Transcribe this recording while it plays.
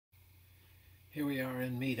Here we are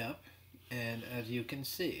in MeetUp, and as you can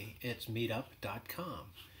see, it's meetup.com.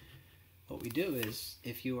 What we do is,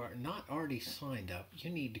 if you are not already signed up, you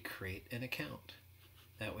need to create an account.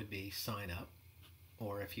 That would be sign up,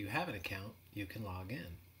 or if you have an account, you can log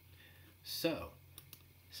in. So,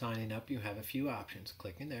 signing up, you have a few options.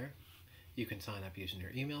 Clicking there. You can sign up using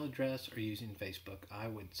your email address or using Facebook. I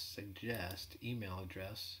would suggest email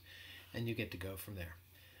address, and you get to go from there.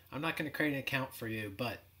 I'm not going to create an account for you,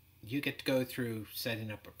 but you get to go through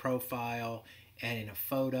setting up a profile, adding a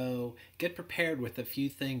photo, get prepared with a few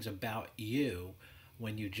things about you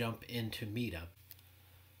when you jump into MeetUp.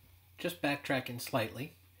 Just backtracking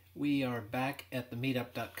slightly, we are back at the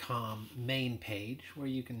meetup.com main page where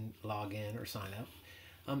you can log in or sign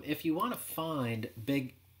up. If you want to find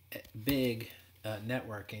big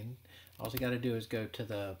networking, all you got to do is go to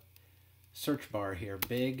the search bar here,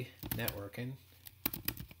 big networking,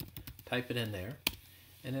 type it in there,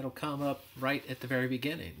 and it'll come up right at the very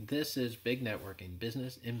beginning. This is Big Networking,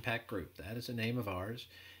 Business Impact Group. That is the name of ours.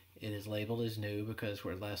 It is labeled as new because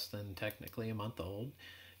we're less than technically a month old.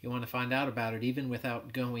 You want to find out about it even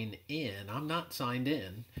without going in. I'm not signed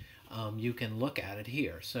in. You can look at it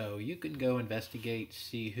here. So you can go investigate,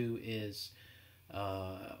 see who is,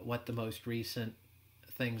 what the most recent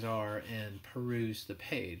things are, and peruse the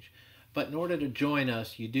page. But in order to join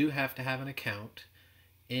us, you do have to have an account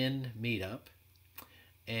in MeetUp.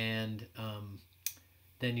 And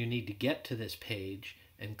then you need to get to this page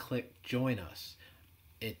and click join us.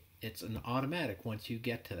 It's an automatic once you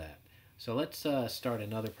get to that. So let's start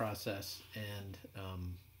another process and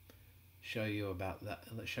show you about that.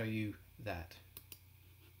 Let's show you that.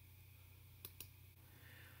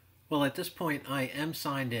 Well, at this point I am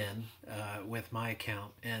signed in with my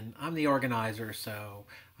account, and I'm the organizer, so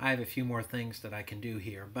I have a few more things that I can do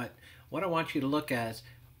here. But what I want you to look at is,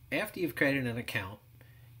 after you've created an account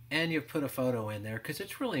and you've put a photo in there, because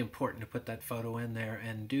it's really important to put that photo in there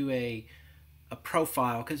and do a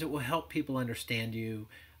profile, because it will help people understand you,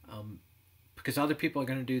 because other people are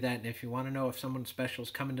going to do that. And if you want to know if someone special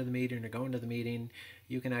is coming to the meeting or going to the meeting,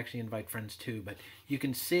 you can actually invite friends too. But you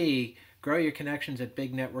can see Grow Your Connections at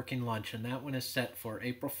Big Networking Lunch, and that one is set for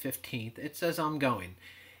April 15th. It says I'm going.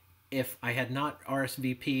 If I had not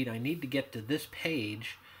RSVP'd, I need to get to this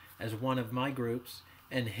page as one of my groups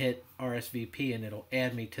and hit RSVP, and it'll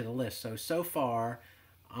add me to the list. So far,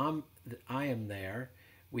 I am there.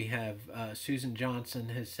 We have Susan Johnson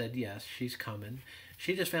has said yes, she's coming.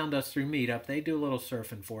 She just found us through MeetUp. They do a little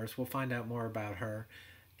surfing for us. We'll find out more about her.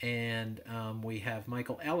 And we have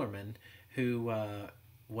Michael Ellerman, who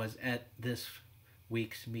was at this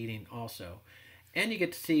week's meeting also. And you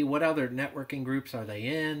get to see what other networking groups are they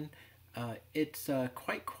in. It's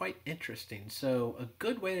quite interesting. So a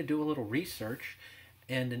good way to do a little research,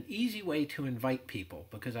 and an easy way to invite people,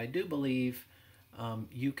 because I do believe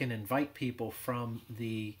you can invite people from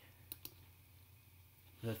the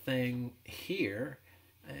thing here.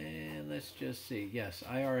 And let's just see. Yes,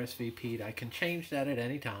 I RSVP'd. I can change that at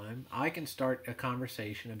any time. I can start a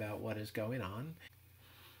conversation about what is going on.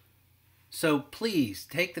 So please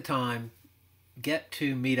take the time, get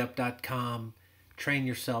to meetup.com, train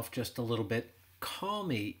yourself just a little bit. Call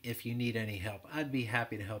me if you need any help. I'd be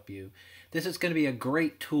happy to help you. This is going to be a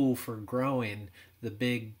great tool for growing the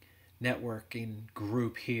big networking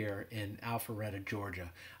group here in Alpharetta,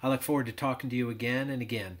 Georgia. I look forward to talking to you again and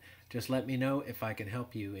again. Just let me know if I can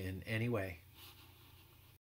help you in any way.